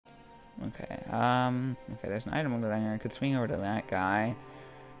Okay, okay, there's an item over there. I could swing over to that guy.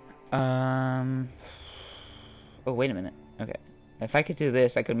 Oh, wait a minute. Okay. If I could do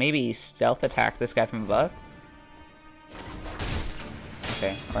this, I could maybe stealth attack this guy from above.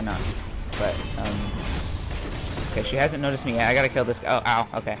 Okay, or not. But, okay, she hasn't noticed me yet. I gotta kill this guy. Oh, ow,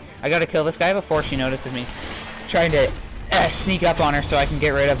 okay. I gotta kill this guy before she notices me. Trying to sneak up on her so I can get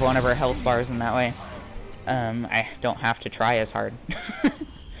rid of one of her health bars in that way. I don't have to try as hard.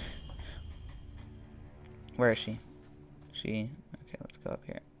 Where is she? Okay, let's go up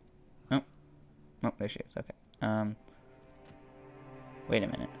here. Oh, there she is. Okay. Wait a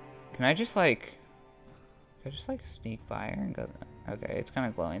minute. Can I just like sneak by her and go? Okay, it's kind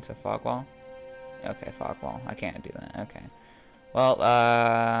of glowing. So fog wall. Okay, fog wall. I can't do that. Okay. Well,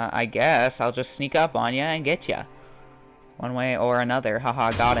 I guess I'll just sneak up on you and get ya. One way or another. Haha,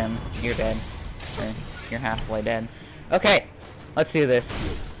 got him. You're dead. Or, you're halfway dead. Okay, let's do this.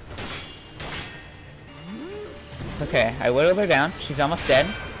 Okay, I whittled her down. She's almost dead.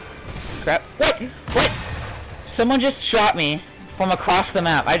 Crap. What? What? Someone just shot me from across the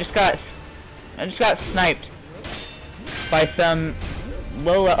map. I just got sniped by some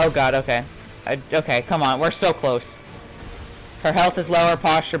Lola. Oh god. Okay. Okay. Come on. We're so close. Her health is lower.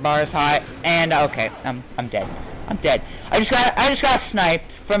 Posture bar is high. And okay. I'm dead. I'm dead. I just got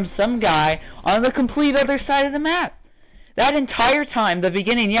sniped from some guy on the complete other side of the map. That entire time, the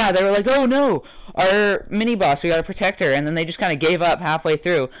beginning, yeah, they were like, oh no, our mini-boss, we gotta protect her, and then they just kind of gave up halfway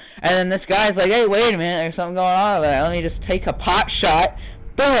through, and then this guy's like, hey, wait a minute, there's something going on over there, let me just take a pot shot,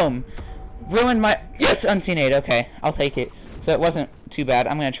 boom, ruined my, yes, unseen aid, okay, I'll take it, so it wasn't too bad,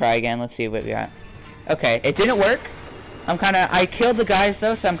 I'm gonna try again, let's see what we got, okay, it didn't work, I killed the guys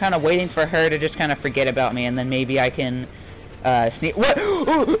though, so I'm kind of waiting for her to just kind of forget about me, and then maybe I can, sneak, what,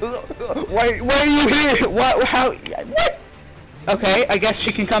 why are you here, what, how, what? Okay, I guess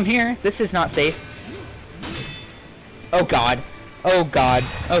she can come here. This is not safe. Oh god. Oh god.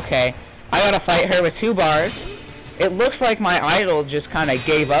 Okay. I gotta fight her with 2 bars. It looks like my idol just kind of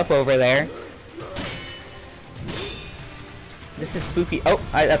gave up over there. This is spooky. Oh,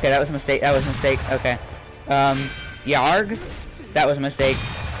 okay, that was a mistake. That was a mistake. Okay. Yarg? That was a mistake.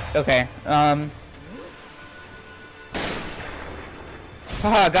 Okay.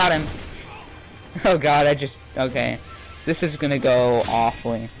 Haha, got him. Oh god, okay. This is gonna go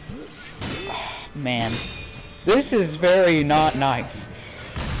awfully. Oh, man. This is very not nice.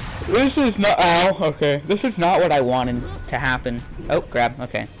 This is not- ow, okay. This is not what I wanted to happen. Oh, grab,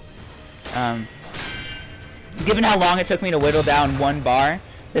 okay. Given how long it took me to whittle down 1 bar,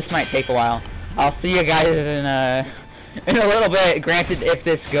 this might take a while. I'll see you guys in a little bit, granted if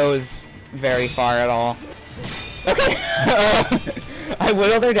this goes very far at all. Okay. I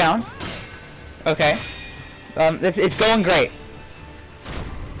whittled her down. Okay. It's going great.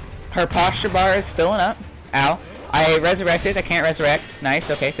 Her posture bar is filling up. Ow. I resurrected. I can't resurrect. Nice.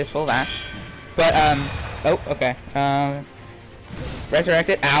 Okay, fistful of ash. But, oh, okay.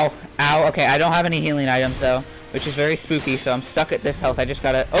 Resurrected. Ow. Ow. Okay, I don't have any healing items, though, which is very spooky, so I'm stuck at this health. I just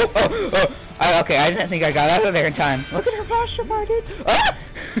gotta... Oh! Okay, I didn't think I got out of there in time. Look at her posture bar, dude. Ah!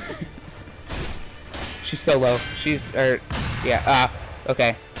 She's so low. Yeah,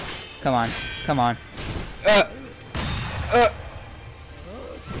 okay. Come on. Come on.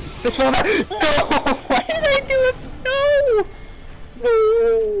 This one. No! Why did I do it? No!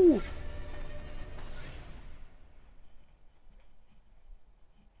 No!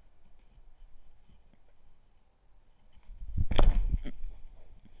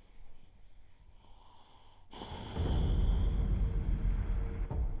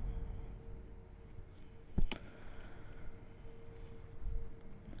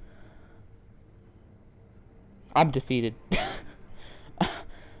 I'm defeated.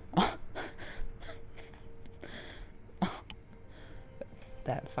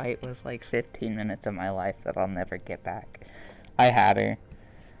 That fight was like 15 minutes of my life that I'll never get back. I had her.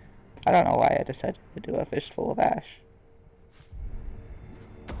 I don't know why I decided to do a fistful of ash.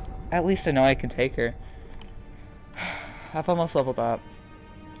 At least I know I can take her. I've almost leveled up.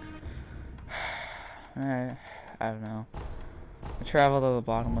 I don't know. I travel to the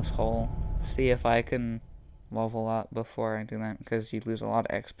bottomless hole. See if I can level up before I do that, because you lose a lot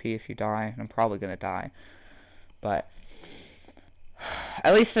of XP if you die, and I'm probably gonna die. But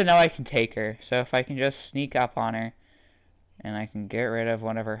at least I know I can take her, so if I can just sneak up on her and I can get rid of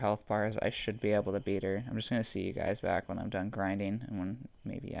one of her health bars, I should be able to beat her. I'm just gonna see you guys back when I'm done grinding and when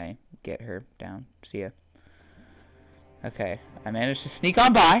maybe I get her down. See ya. Okay, I managed to sneak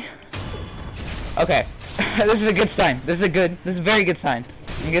on by. Okay, this is a good sign. This is a very good sign.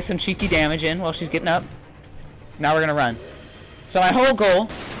 I can get some cheeky damage in while she's getting up. Now we're gonna run. So my whole goal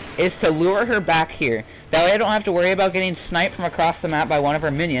is to lure her back here. That way I don't have to worry about getting sniped from across the map by one of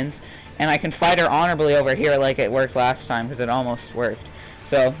her minions, and I can fight her honorably over here like it worked last time, because it almost worked.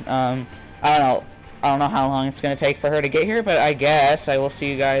 So, I don't know how long it's going to take for her to get here, but I guess I will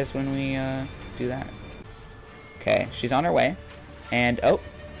see you guys when we do that. Okay, she's on her way, and oh,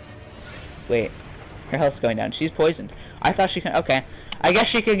 wait, her health's going down. She's poisoned. I thought she could, okay, I guess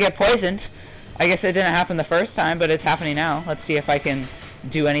she could get poisoned. I guess it didn't happen the first time, but it's happening now. Let's see if I can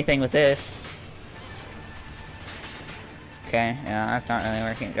do anything with this. Okay, yeah, that's not really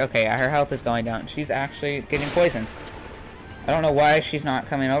working. Okay, yeah, her health is going down. She's actually getting poisoned. I don't know why she's not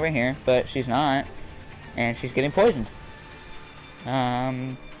coming over here, but she's not. And she's getting poisoned.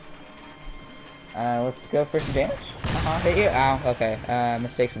 Let's go for some damage. Hit you? Ow, okay.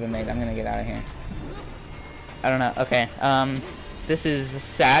 Mistakes have been made. I'm gonna get out of here. I don't know. Okay, this is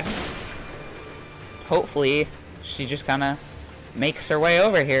sad. Hopefully, she just kinda makes her way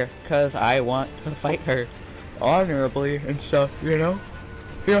over here, because I want to fight her honorably and stuff, you know?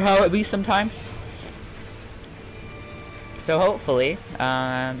 You know how it be sometimes? So hopefully,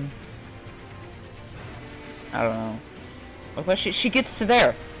 I don't know. But she gets to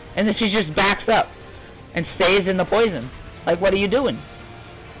there, and then she just backs up and stays in the poison. Like, what are you doing?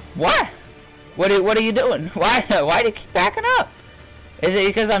 What? What are you doing? Why do you keep backing up? Is it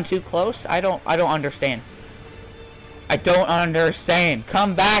because I'm too close? I don't understand. I don't understand.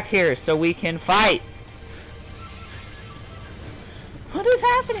 Come back here so we can fight. What is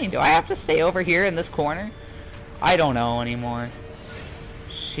happening? Do I have to stay over here in this corner? I don't know anymore.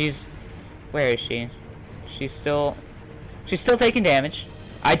 Where is she? She's still taking damage.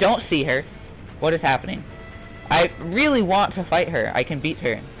 I don't see her. What is happening? I really want to fight her. I can beat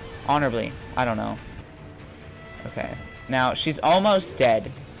her honorably. I don't know. Okay. Now, she's almost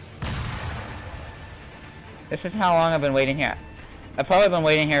dead. This is how long I've been waiting here. I've probably been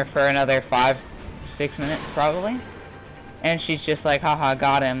waiting here for another 5-6 minutes, probably. And she's just like, haha,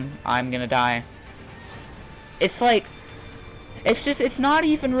 got him. I'm gonna die. It's like, it's not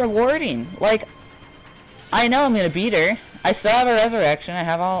even rewarding. Like, I know I'm gonna beat her. I still have a resurrection. I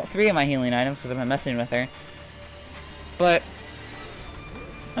have all 3 of my healing items because I've been messing with her. But,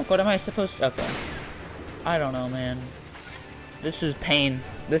 like, what am I supposed to... Okay. I don't know, man. This is pain.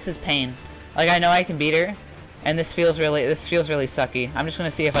 This is pain. Like, I know I can beat her, and this feels really sucky. I'm just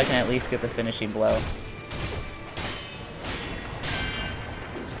gonna see if I can at least get the finishing blow.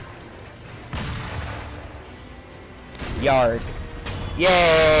 Yard.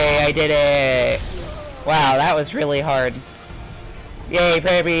 Yay! I did it! Wow, that was really hard. Yay,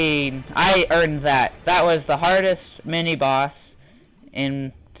 baby! I earned that. That was the hardest mini-boss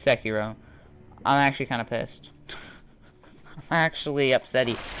in Sekiro. I'm actually kind of pissed. I'm actually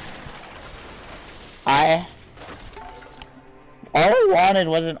upsetty. All I wanted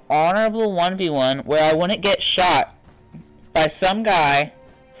was an honorable 1v1 where I wouldn't get shot by some guy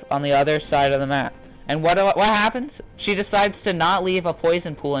on the other side of the map. And what happens? She decides to not leave a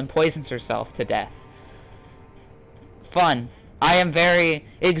poison pool and poisons herself to death. Fun. I am very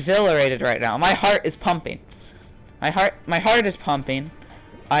exhilarated right now. My heart is pumping. My heart is pumping.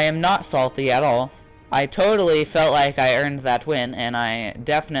 I am not salty at all. I totally felt like I earned that win, and I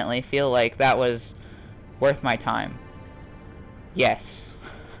definitely feel like that was worth my time. Yes.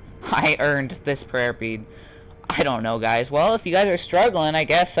 I earned this prayer bead. I don't know, guys. Well, if you guys are struggling, I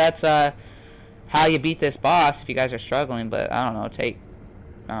guess that's how you beat this boss if you guys are struggling, but I don't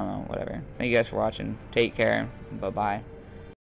know, whatever. Thank you guys for watching. Take care. Bye-bye.